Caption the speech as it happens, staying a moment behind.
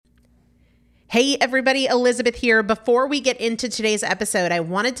Hey everybody, Elizabeth here. Before we get into today's episode, I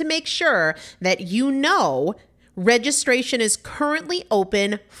wanted to make sure that you know registration is currently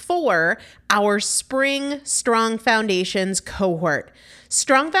open for our Spring Strong Foundations cohort.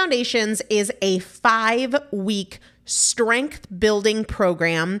 Strong Foundations is a 5-week strength building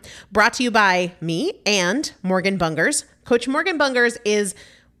program brought to you by me and Morgan Bungers. Coach Morgan Bungers is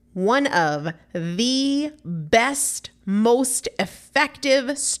one of the best, most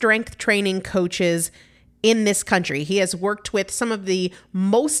effective strength training coaches in this country. He has worked with some of the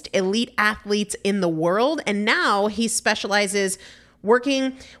most elite athletes in the world, and now he specializes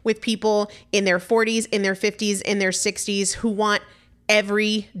working with people in their 40s, in their 50s, in their 60s who want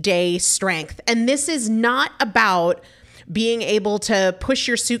everyday strength. And this is not about being able to push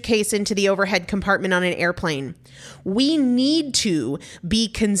your suitcase into the overhead compartment on an airplane. We need to be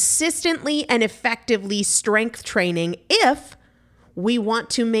consistently and effectively strength training if we want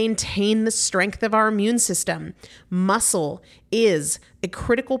to maintain the strength of our immune system. Muscle is a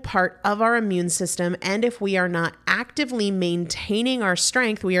critical part of our immune system, and if we are not actively maintaining our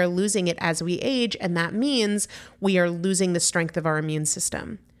strength, we are losing it as we age, and that means we are losing the strength of our immune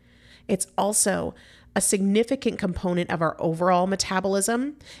system. It's also a significant component of our overall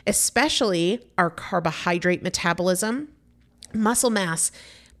metabolism, especially our carbohydrate metabolism. Muscle mass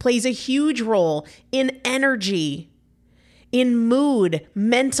plays a huge role in energy, in mood,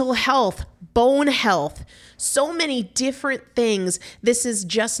 mental health, bone health, so many different things. This is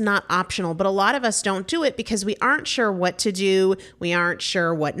just not optional, but a lot of us don't do it because we aren't sure what to do. We aren't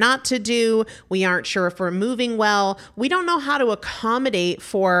sure what not to do. We aren't sure if we're moving well. We don't know how to accommodate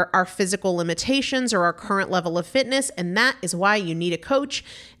for our physical limitations or our current level of fitness, and that is why you need a coach,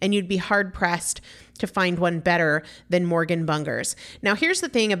 and you'd be hard-pressed to find one better than Morgan Bungers. Now, here's the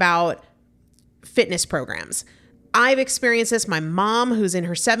thing about fitness programs. I've experienced this. My mom, who's in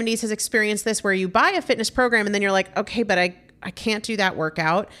her 70s, has experienced this, where you buy a fitness program and then you're like, okay, but I can't do that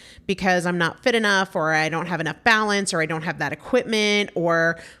workout because I'm not fit enough, or I don't have enough balance, or I don't have that equipment,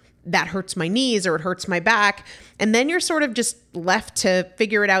 or that hurts my knees, or it hurts my back. And then you're sort of just left to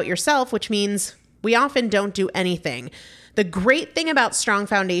figure it out yourself, which means we often don't do anything. The great thing about Strong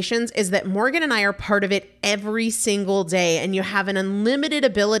Foundations is that Morgan and I are part of it every single day, and you have an unlimited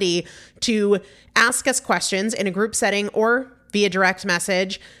ability to ask us questions in a group setting or via direct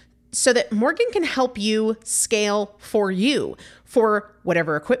message so that Morgan can help you scale for you, for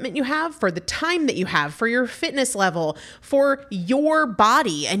whatever equipment you have, for the time that you have, for your fitness level, for your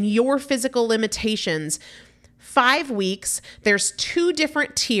body and your physical limitations. 5 weeks, there's 2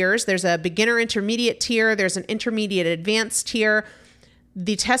 different tiers. There's a beginner intermediate tier. There's an intermediate advanced tier.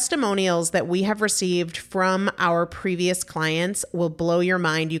 The testimonials that we have received from our previous clients will blow your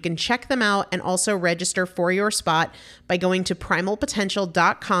mind. You can check them out and also register for your spot by going to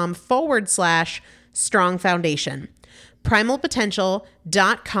primalpotential.com/strong foundation.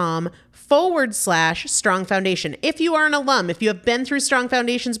 primalpotential.com/strong foundation. If you are an alum, if you have been through Strong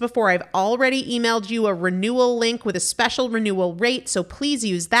Foundations before, I've already emailed you a renewal link with a special renewal rate, so please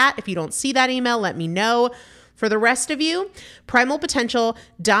use that. If you don't see that email, let me know. For the rest of you,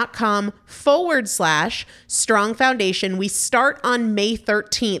 primalpotential.com/strong foundation. We start on May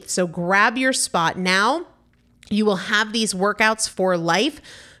 13th, so grab your spot now. You will have these workouts for life.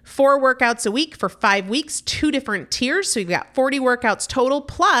 4 workouts a week for 5 weeks, 2 different tiers. So you've got 40 workouts total.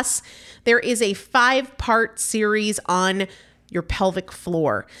 Plus, there is a 5-part series on your pelvic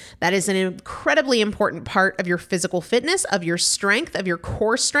floor. That is an incredibly important part of your physical fitness, of your strength, of your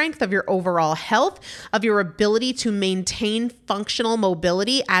core strength, of your overall health, of your ability to maintain functional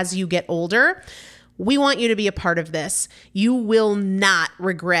mobility as you get older. We want you to be a part of this. You will not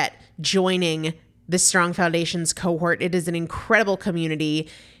regret joining the Strong Foundations cohort. It is an incredible community.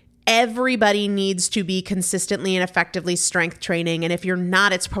 Everybody needs to be consistently and effectively strength training. And if you're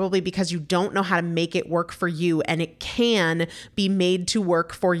not, it's probably because you don't know how to make it work for you. And it can be made to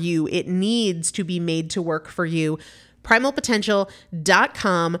work for you. It needs to be made to work for you.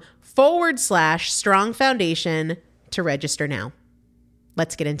 primalpotential.com/strong foundation to register now.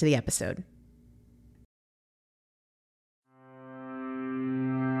 Let's get into the episode.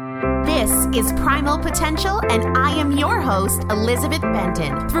 This is Primal Potential, and I am your host, Elizabeth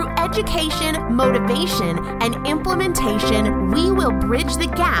Benton. Through education, motivation, and implementation, we will bridge the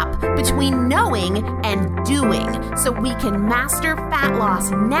gap between knowing and doing so we can master fat loss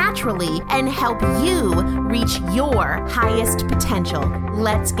naturally and help you reach your highest potential.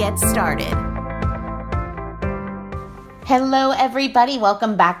 Let's get started. Hello, everybody.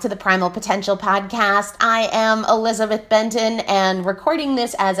 Welcome back to the Primal Potential Podcast. I am Elizabeth Benton and recording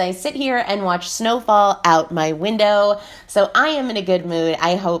this as I sit here and watch snowfall out my window. So I am in a good mood.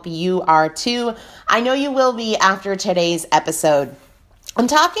 I hope you are too. I know you will be after today's episode. I'm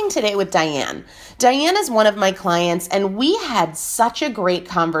talking today with Diane. Diane is one of my clients, and we had such a great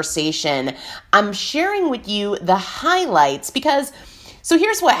conversation. I'm sharing with you the highlights because, so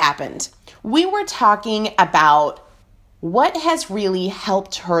here's what happened. We were talking about what has really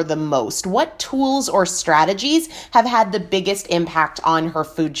helped her the most? What tools or strategies have had the biggest impact on her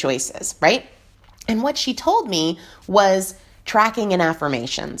food choices, right? And what she told me was tracking and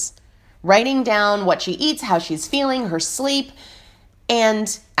affirmations, writing down what she eats, how she's feeling, her sleep,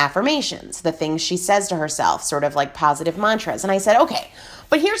 and affirmations, the things she says to herself, sort of like positive mantras. And I said, okay,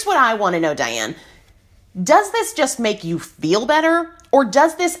 but here's what I want to know, Diane. Does this just make you feel better? Or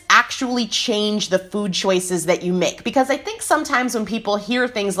does this actually change the food choices that you make? Because I think sometimes when people hear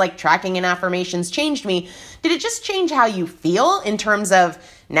things like tracking and affirmations changed me, did it just change how you feel in terms of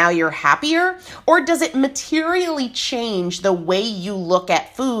now you're happier? Or does it materially change the way you look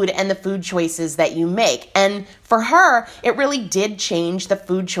at food and the food choices that you make? And for her, it really did change the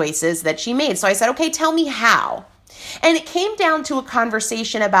food choices that she made. So I said, okay, tell me how. And it came down to a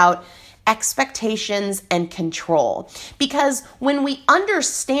conversation about expectations and control. Because when we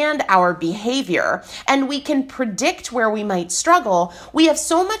understand our behavior and we can predict where we might struggle, we have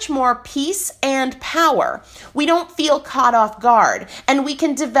so much more peace and power. We don't feel caught off guard, and we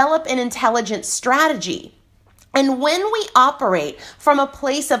can develop an intelligent strategy. And when we operate from a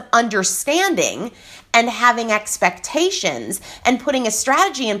place of understanding and having expectations and putting a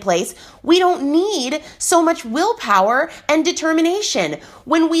strategy in place, we don't need so much willpower and determination.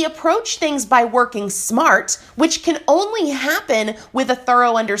 When we approach things by working smart, which can only happen with a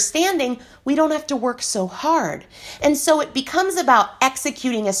thorough understanding, we don't have to work so hard. And so it becomes about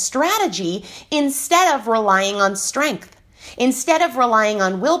executing a strategy instead of relying on strength, instead of relying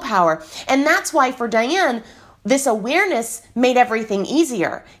on willpower. And that's why for Diane, this awareness made everything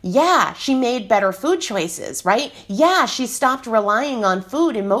easier. Yeah, she made better food choices, right? Yeah, she stopped relying on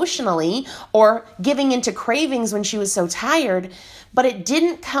food emotionally or giving into cravings when she was so tired. But it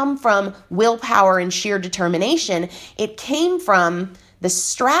didn't come from willpower and sheer determination. It came from the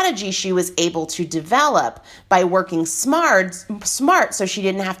strategy she was able to develop by working smart so she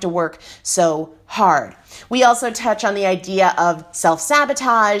didn't have to work so hard. We also touch on the idea of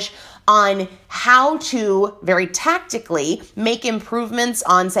self-sabotage, on how to very tactically make improvements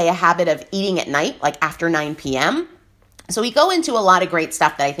on, say, a habit of eating at night, like after 9 p.m. So we go into a lot of great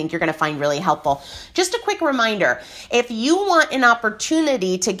stuff that I think you're going to find really helpful. Just a quick reminder, if you want an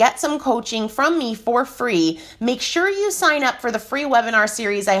opportunity to get some coaching from me for free, make sure you sign up for the free webinar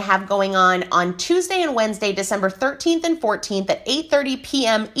series I have going on Tuesday and Wednesday, December 13th and 14th at 8:30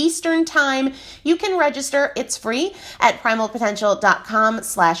 p.m. Eastern Time. You can register. It's free at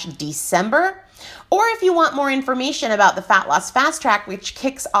primalpotential.com/December. Or if you want more information about the Fat Loss Fast Track, which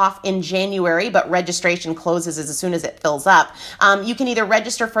kicks off in January, but registration closes as soon as it fills up, you can either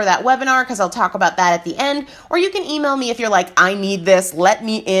register for that webinar, because I'll talk about that at the end, or you can email me if you're like, I need this, let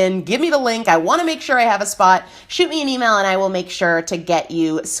me in, give me the link, I want to make sure I have a spot. Shoot me an email and I will make sure to get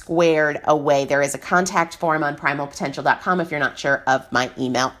you squared away. There is a contact form on primalpotential.com if you're not sure of my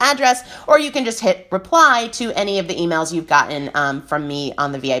email address, or you can just hit reply to any of the emails you've gotten from me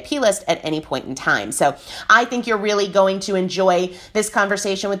on the VIP list at any point in time. So I think you're really going to enjoy this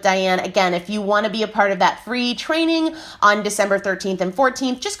conversation with Diane. Again, if you want to be a part of that free training on December 13th and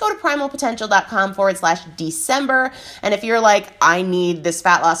 14th, just go to primalpotential.com/December. And if you're like, I need this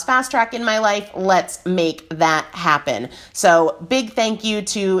fat loss fast track in my life, let's make that happen. So big thank you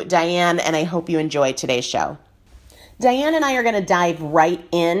to Diane, and I hope you enjoy today's show. Diane and I are going to dive right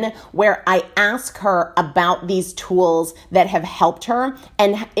in where I ask her about these tools that have helped her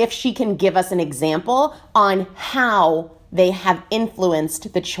and if she can give us an example on how they have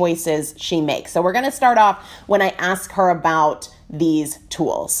influenced the choices she makes. So we're going to start off when I ask her about these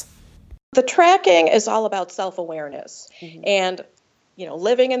tools. The tracking is all about self-awareness and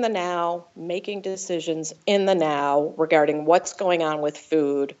living in the now, making decisions in the now regarding what's going on with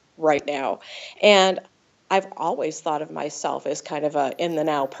food right now. And I've always thought of myself as kind of a in the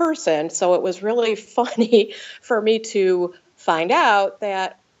now person. So it was really funny for me to find out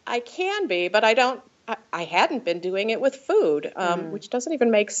that I can be, but I hadn't been doing it with food, which doesn't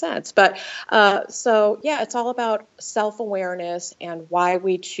even make sense. But it's all about self-awareness and why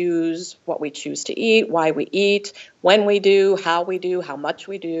we choose what we choose to eat, why we eat, when we do, how much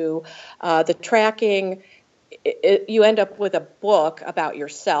we do. The tracking you end up with a book about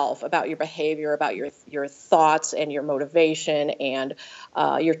yourself, about your behavior, about your thoughts and your motivation and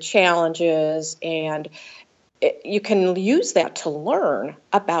your challenges, and you can use that to learn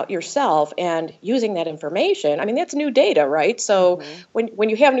about yourself. And using that information, I mean, that's new data, right? So when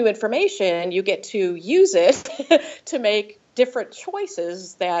you have new information, you get to use it to make different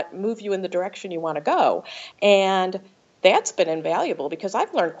choices that move you in the direction you want to go. And that's been invaluable because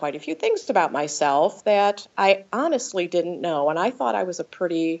I've learned quite a few things about myself that I honestly didn't know. And I thought I was a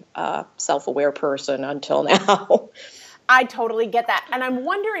pretty self-aware person until now. I totally get that. And I'm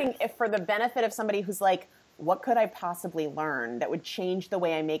wondering if, for the benefit of somebody who's like, what could I possibly learn that would change the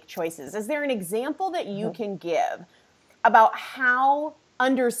way I make choices? Is there an example that you can give about how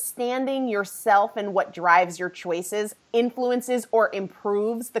understanding yourself and what drives your choices influences or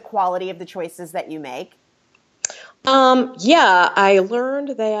improves the quality of the choices that you make? Yeah, I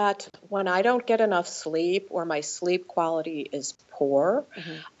learned that when I don't get enough sleep or my sleep quality is poor,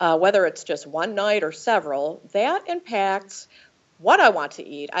 whether it's just one night or several, that impacts what I want to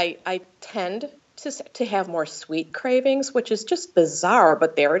eat. I tend to have more sweet cravings, which is just bizarre,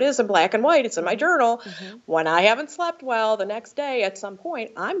 but there it is in black and white. It's in my journal. When I haven't slept well the next day, at some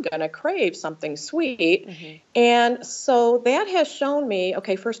point, I'm going to crave something sweet. And so that has shown me,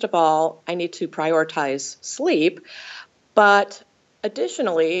 okay, first of all, I need to prioritize sleep. But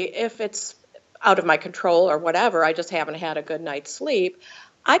additionally, if it's out of my control or whatever, I just haven't had a good night's sleep,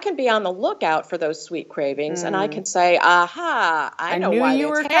 I can be on the lookout for those sweet cravings, and I can say, aha, I know why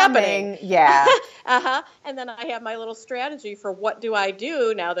it's happening. Yeah. And then I have my little strategy for what do I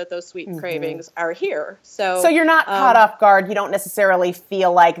do now that those sweet cravings are here. So you're not caught off guard. You don't necessarily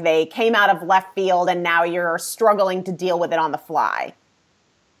feel like they came out of left field and now you're struggling to deal with it on the fly.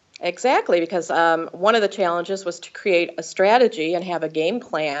 Exactly, because one of the challenges was to create a strategy and have a game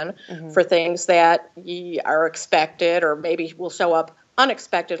plan for things that are expected or maybe will show up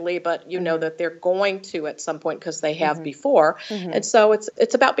unexpectedly, but you know that they're going to at some point because they have before. And so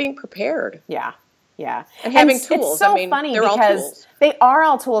it's about being prepared. Yeah. Yeah. And having tools. It's so funny they're because all tools. They are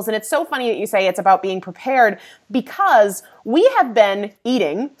all tools. And it's so funny that you say it's about being prepared because we have been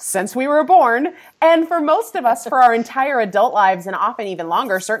eating since we were born. And for most of us, for our entire adult lives, and often even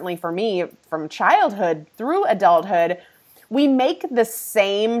longer, certainly for me, from childhood through adulthood, we make the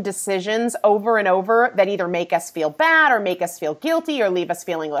same decisions over and over that either make us feel bad or make us feel guilty or leave us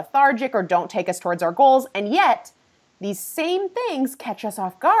feeling lethargic or don't take us towards our goals. And yet, these same things catch us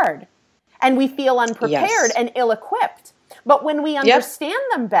off guard. And we feel unprepared and ill-equipped. But when we understand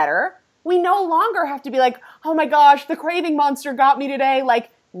them better, we no longer have to be like, oh my gosh, the craving monster got me today. Like,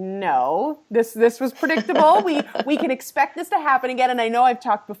 no, this was predictable. We can expect this to happen again. And I know I've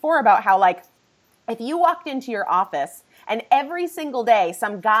talked before about how, like, if you walked into your office and every single day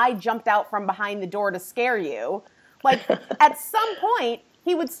some guy jumped out from behind the door to scare you, like, at some point,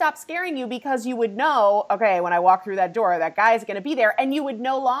 he would stop scaring you because you would know, okay, when I walk through that door, that guy is going to be there, and you would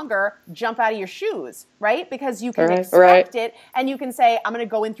no longer jump out of your shoes, right? Because you can expect it, and you can say, I'm going to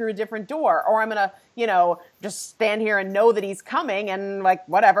go in through a different door, or I'm going to, just stand here and know that he's coming, and like,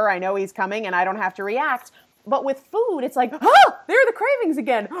 whatever, I know he's coming, and I don't have to react. But with food, it's like, oh, there are the cravings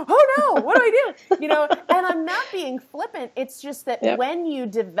again. Oh no, what do I do? And I'm not being flippant. It's just that when you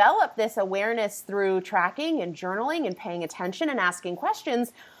develop this awareness through tracking and journaling and paying attention and asking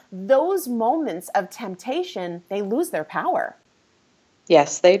questions, those moments of temptation, they lose their power.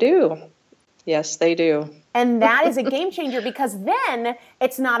 Yes, they do. Yes, they do. And that is a game changer because then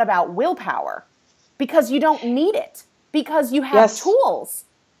it's not about willpower because you don't need it because you have tools.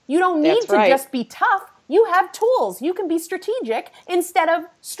 You don't need to just be tough. You have tools. You can be strategic instead of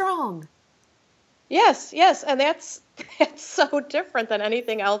strong. Yes, and that's so different than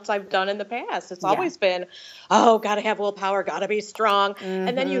anything else I've done in the past. It's always been, got to have willpower, got to be strong.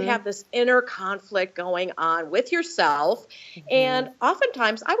 And then you have this inner conflict going on with yourself. And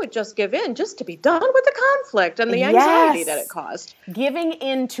oftentimes I would just give in just to be done with the conflict and the anxiety that it caused. Giving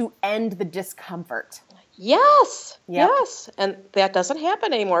in to end the discomfort. Yes. And that doesn't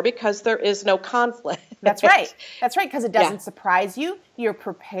happen anymore because there is no conflict. That's right, because it doesn't surprise you. You're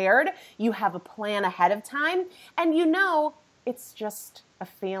prepared. You have a plan ahead of time. And it's just a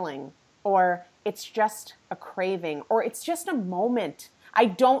feeling, or it's just a craving, or it's just a moment. I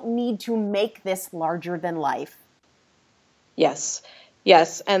don't need to make this larger than life. Yes.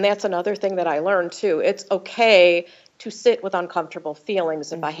 And that's another thing that I learned too. It's okay to sit with uncomfortable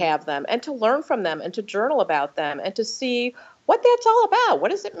feelings if I have them, and to learn from them, and to journal about them, and to see what that's all about.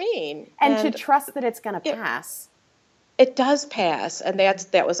 What does it mean? And to trust that it's going to pass. It does pass. And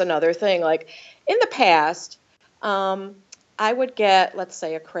that was another thing. Like in the past, I I would get, let's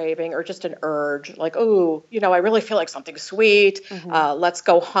say, a craving or just an urge, like, oh, I really feel like something sweet. Let's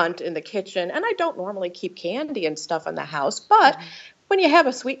go hunt in the kitchen. And I don't normally keep candy and stuff in the house, but when you have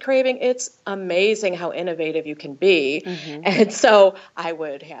a sweet craving, it's amazing how innovative you can be. And so I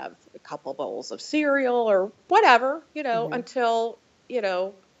would have a couple bowls of cereal or whatever, until,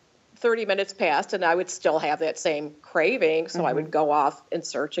 30 minutes passed and I would still have that same craving. So I would go off and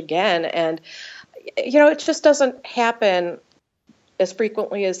search again. And, it just doesn't happen as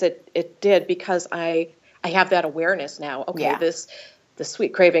frequently as it did because I have that awareness now. Okay, the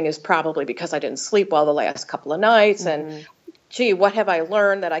sweet craving is probably because I didn't sleep well the last couple of nights. And gee, what have I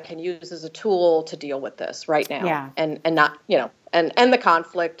learned that I can use as a tool to deal with this right now? Yeah. And not, and the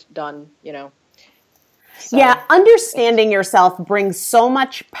conflict done, So. Yeah, understanding yourself brings so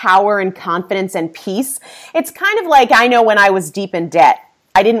much power and confidence and peace. It's kind of like I know when I was deep in debt,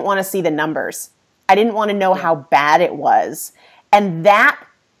 I didn't want to see the numbers. I didn't want to know how bad it was. And that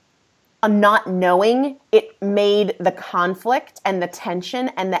not knowing, it made the conflict and the tension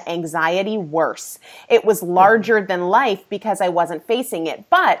and the anxiety worse. It was larger than life because I wasn't facing it.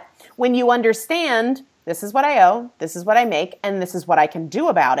 But when you understand, this is what I owe, this is what I make, and this is what I can do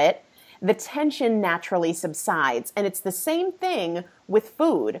about it, the tension naturally subsides. And it's the same thing with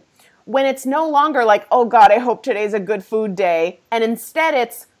food. When it's no longer like, oh God, I hope today's a good food day. And instead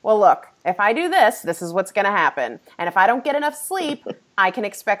it's, well, look, if I do this, this is what's going to happen. And if I don't get enough sleep, I can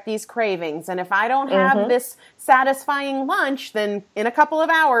expect these cravings. And if I don't have this satisfying lunch, then in a couple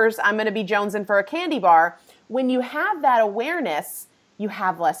of hours, I'm going to be jonesing for a candy bar. When you have that awareness, you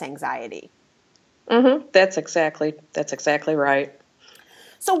have less anxiety. That's exactly right.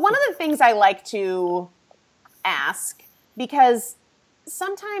 So one of the things I like to ask, because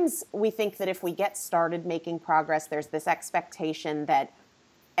sometimes we think that if we get started making progress, there's this expectation that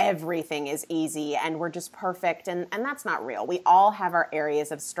everything is easy and we're just perfect, and that's not real. We all have our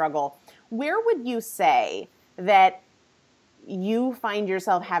areas of struggle. Where would you say that you find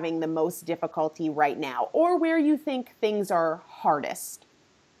yourself having the most difficulty right now, or where you think things are hardest?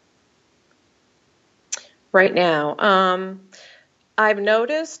 Right now, I've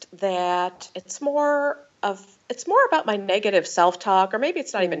noticed that it's more about my negative self-talk, or maybe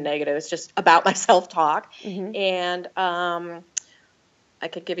it's not even negative, it's just about my self-talk. And I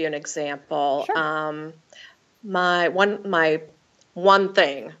could give you an example. Sure. The one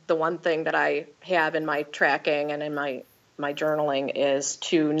thing that I have in my tracking and in my journaling is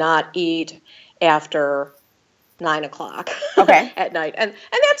to not eat after 9:00 at night. And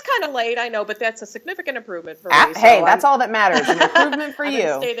that's kind of late, I know, but that's a significant improvement for me. Hey, so that's all that matters. An improvement for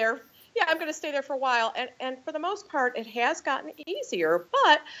you. Stay there. Yeah, I'm going to stay there for a while. And for the most part, it has gotten easier.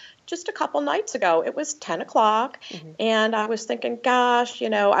 But just a couple nights ago, it was 10 o'clock. And I was thinking, gosh,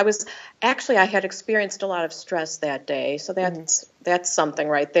 I had experienced a lot of stress that day. So that's something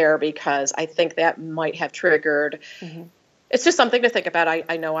right there, because I think that might have triggered. It's just something to think about.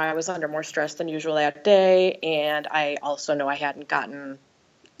 I know I was under more stress than usual that day. And I also know I hadn't gotten,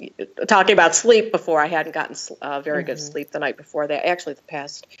 talking about sleep before, I hadn't gotten very good sleep the night before that. Actually,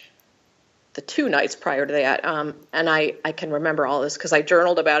 the 2 nights prior to that. And I can remember all this because I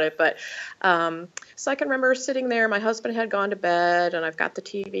journaled about it. But so I can remember sitting there. My husband had gone to bed and I've got the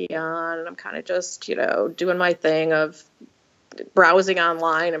TV on and I'm kind of just, doing my thing of browsing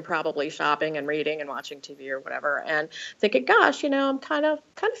online and probably shopping and reading and watching TV or whatever. And thinking, gosh, I'm kind of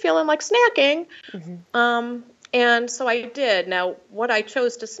feeling like snacking. And so I did. Now, what I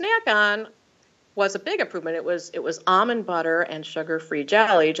chose to snack on was a big improvement. It was almond butter and sugar-free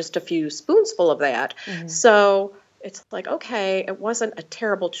jelly, just a few spoonsful of that. So it's like, okay, it wasn't a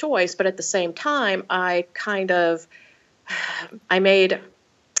terrible choice, but at the same time, I made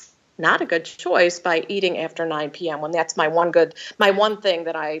not a good choice by eating after 9 p.m. when that's my one thing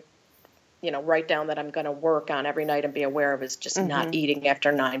that I, write down that I'm going to work on every night and be aware of is just not eating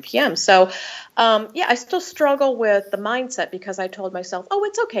after 9 p.m. So, I still struggle with the mindset because I told myself, oh,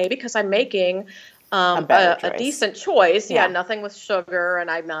 it's okay because I'm making a decent choice. Yeah, nothing with sugar and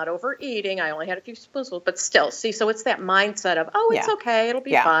I'm not overeating. I only had a few spoonfuls, but still, so it's that mindset of, oh, it's okay. It'll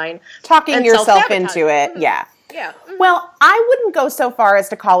be fine. Talking yourself into it. Yeah. Yeah. Well, I wouldn't go so far as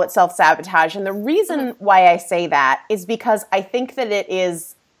to call it self-sabotage. And the reason why I say that is because I think that it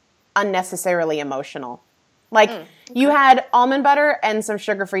is unnecessarily emotional. Like, you had almond butter and some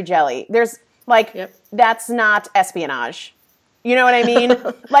sugar-free jelly. There's, that's not espionage. You know what I mean?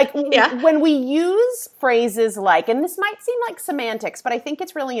 When we use phrases like, and this might seem like semantics, but I think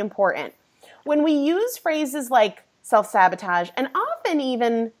it's really important. When we use phrases like self-sabotage, and often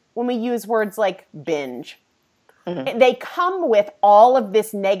even when we use words like binge, they come with all of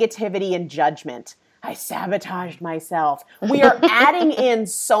this negativity and judgment. I sabotaged myself. We are adding in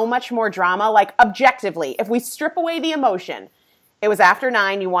so much more drama. Like objectively, if we strip away the emotion, it was after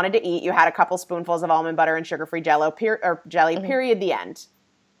 9, you wanted to eat, you had a couple spoonfuls of almond butter and sugar-free jelly, period, the end.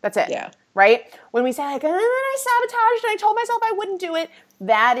 That's it. Yeah. Right? When we say like, and then I sabotaged and I told myself I wouldn't do it,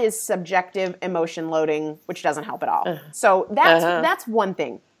 that is subjective emotion loading, which doesn't help at all. So that's one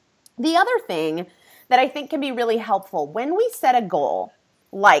thing. The other thing that I think can be really helpful when we set a goal,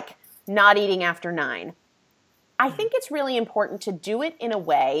 like not eating after 9, I think it's really important to do it in a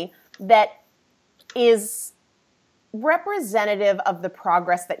way that is representative of the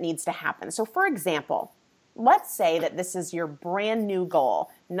progress that needs to happen. So for example, let's say that this is your brand new goal,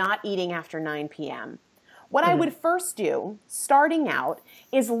 not eating after 9 p.m. What I would first do, starting out,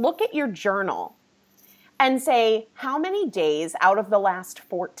 is look at your journal and say, how many days out of the last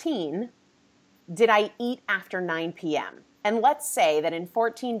 14 did I eat after 9 p.m.? And let's say that in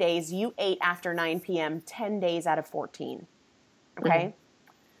 14 days, you ate after 9 p.m. 10 days out of 14. Okay?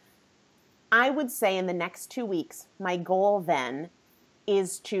 I would say in the next 2 weeks, my goal then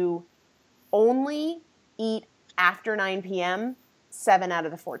is to only eat after 9 p.m. 7 out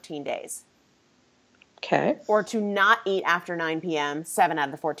of the 14 days. Okay. Or to not eat after 9 p.m. 7 out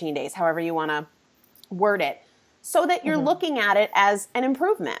of the 14 days, however you want to word it, so that you're looking at it as an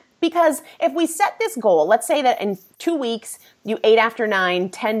improvement. Because if we set this goal, let's say that in 2 weeks, you ate after 9,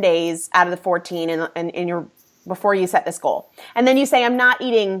 10 days out of the 14 in your before you set this goal. And then you say, I'm not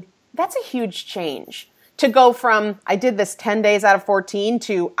eating, that's a huge change. To go from, I did this 10 days out of 14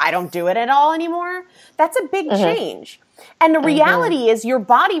 to I don't do it at all anymore, that's a big change. And the reality is your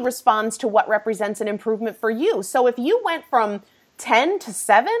body responds to what represents an improvement for you. So if you went from 10 to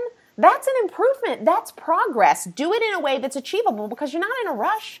 7, that's an improvement. That's progress. Do it in a way that's achievable because you're not in a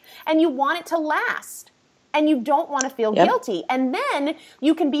rush and you want it to last and you don't want to feel guilty. And then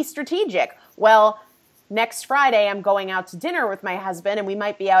you can be strategic. Well, next Friday, I'm going out to dinner with my husband and we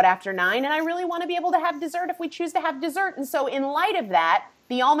might be out after 9 and I really want to be able to have dessert if we choose to have dessert. And so in light of that,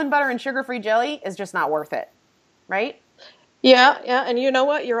 the almond butter and sugar-free jelly is just not worth it, right? Yeah. And you know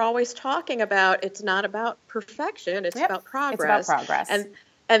what? You're always talking about it's not about perfection. It's about progress. It's about progress.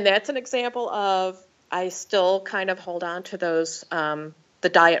 And that's an example of I still kind of hold on to those the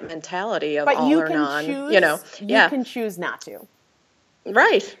diet mentality of all or none. Choose, you can choose not to.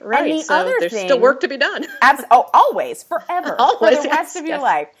 Right. And the so other there's thing, still work to be done. Always, forever, Always, for the rest of your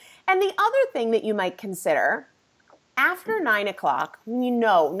life. And the other thing that you might consider, after 9 o'clock,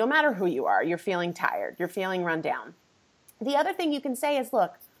 no matter who you are, you're feeling tired, you're feeling run down. The other thing you can say is,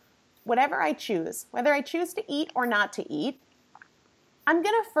 look, whatever I choose, whether I choose to eat or not to eat, I'm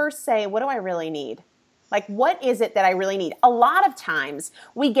going to first say, what do I really need? Like, what is it that I really need? A lot of times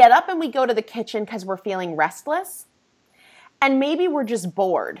we get up and we go to the kitchen because we're feeling restless and maybe we're just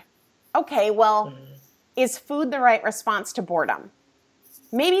bored. Okay, well, is food the right response to boredom?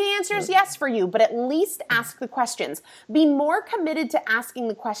 Maybe the answer is yes for you, but at least ask the questions. Be more committed to asking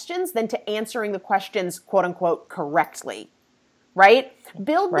the questions than to answering the questions, quote unquote, correctly, right?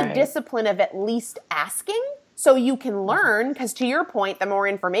 Build the discipline of at least asking so you can learn, because to your point, the more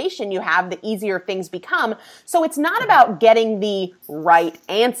information you have, the easier things become. So it's not about getting the right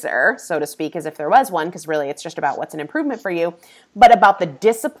answer, so to speak, as if there was one, because really it's just about what's an improvement for you, but about the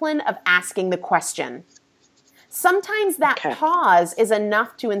discipline of asking the question. Sometimes that pause is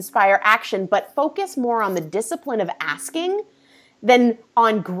enough to inspire action, but focus more on the discipline of asking than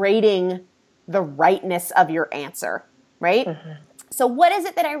on grading the rightness of your answer, right? So what is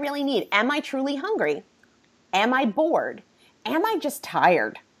it that I really need? Am I truly hungry? Am I bored? Am I just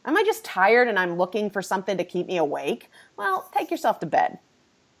tired? Am I just tired and I'm looking for something to keep me awake? Well, take yourself to bed,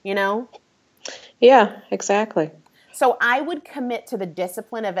 Yeah, exactly. So I would commit to the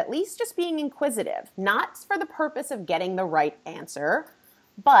discipline of at least just being inquisitive, not for the purpose of getting the right answer,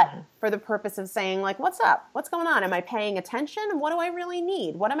 but for the purpose of saying, like, what's up? What's going on? Am I paying attention? And what do I really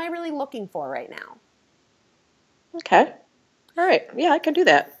need? What am I really looking for right now? Okay. All right. Yeah, I can do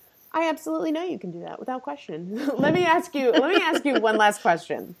that. I absolutely know you can do that without question. Let me ask you one last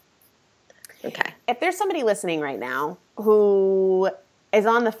question. Okay. If there's somebody listening right now who is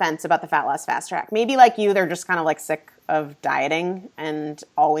on the fence about the Fat Loss Fast Track, maybe like you, they're just kind of like sick of dieting and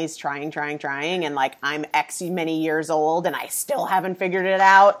always trying, and like I'm X many years old and I still haven't figured it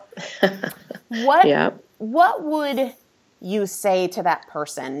out. What would you say to that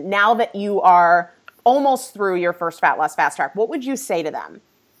person now that you are almost through your first Fat Loss Fast Track? What would you say to them?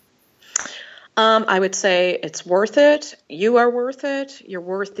 I would say it's worth it. You are worth it. You're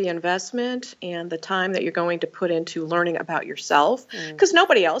worth the investment and the time that you're going to put into learning about yourself, because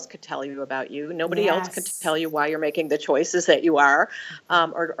nobody else could tell you about you. Nobody else could tell you why you're making the choices that you are,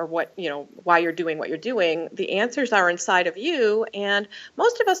 or what, why you're doing what you're doing. The answers are inside of you, and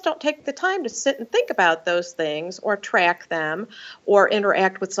most of us don't take the time to sit and think about those things or track them or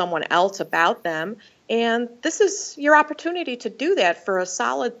interact with someone else about them. And this is your opportunity to do that for a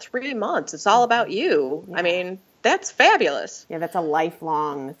solid 3 months. It's all about you. Yeah. I mean, that's fabulous. Yeah, that's a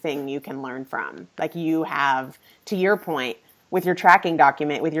lifelong thing you can learn from. Like you have, to your point, with your tracking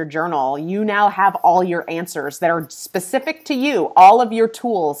document, with your journal, you now have all your answers that are specific to you, all of your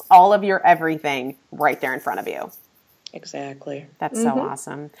tools, all of your everything right there in front of you. Exactly. That's so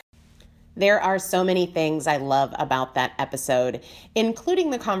awesome. There are so many things I love about that episode, including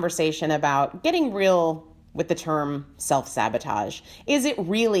the conversation about getting real with the term self-sabotage. Is it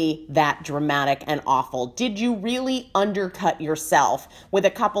really that dramatic and awful? Did you really undercut yourself with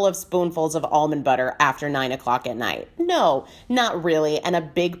a couple of spoonfuls of almond butter after 9 o'clock at night? No, not really. And a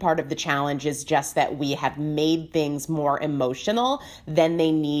big part of the challenge is just that we have made things more emotional than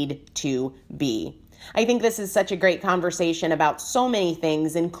they need to be. I think this is such a great conversation about so many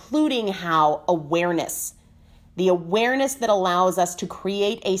things, including how awareness, the awareness that allows us to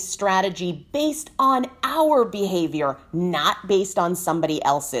create a strategy based on our behavior, not based on somebody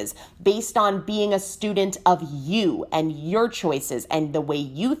else's, based on being a student of you and your choices and the way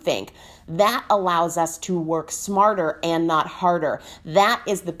you think. That allows us to work smarter and not harder. That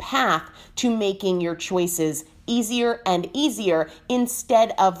is the path to making your choices easier and easier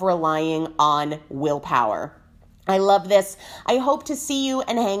instead of relying on willpower. I love this. I hope to see you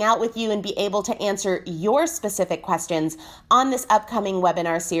and hang out with you and be able to answer your specific questions on this upcoming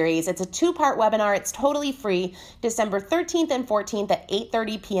webinar series. It's a 2-part webinar. It's totally free, December 13th and 14th at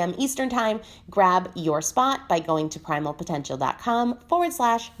 8:30 p.m. Eastern Time. Grab your spot by going to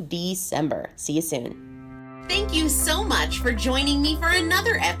primalpotential.com/December. See you soon. Thank you so much for joining me for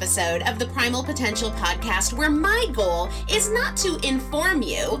another episode of the Primal Potential Podcast, where my goal is not to inform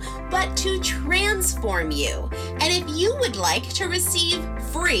you, but to transform you. And if you would like to receive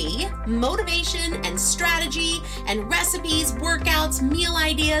free motivation and strategy and recipes, workouts, meal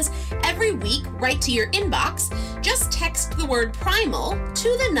ideas every week right to your inbox, just text the word PRIMAL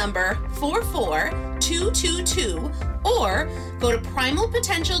to the number 44222 or go to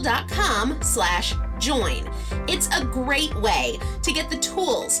primalpotential.com/join. It's a great way to get the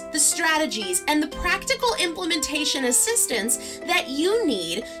tools, the strategies, and the practical implementation assistance that you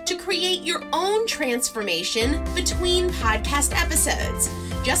need to create your own transformation between podcast episodes.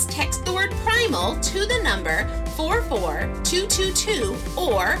 Just text the word PRIMAL to the number 44222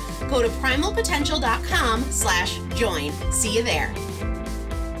 or go to primalpotential.com/join. See you there.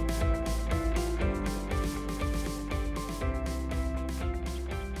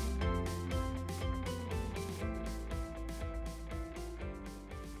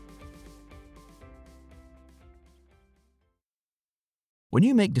 When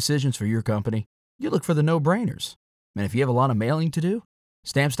you make decisions for your company, you look for the no-brainers. And if you have a lot of mailing to do,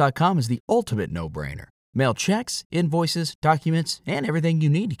 Stamps.com is the ultimate no-brainer. Mail checks, invoices, documents, and everything you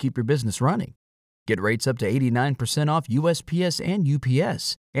need to keep your business running. Get rates up to 89% off USPS and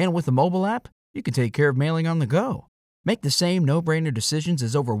UPS. And with the mobile app, you can take care of mailing on the go. Make the same no-brainer decisions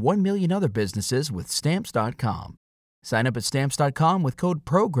as over 1 million other businesses with Stamps.com. Sign up at Stamps.com with code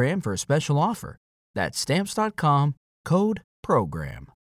PROGRAM for a special offer. That's Stamps.com, code PROGRAM.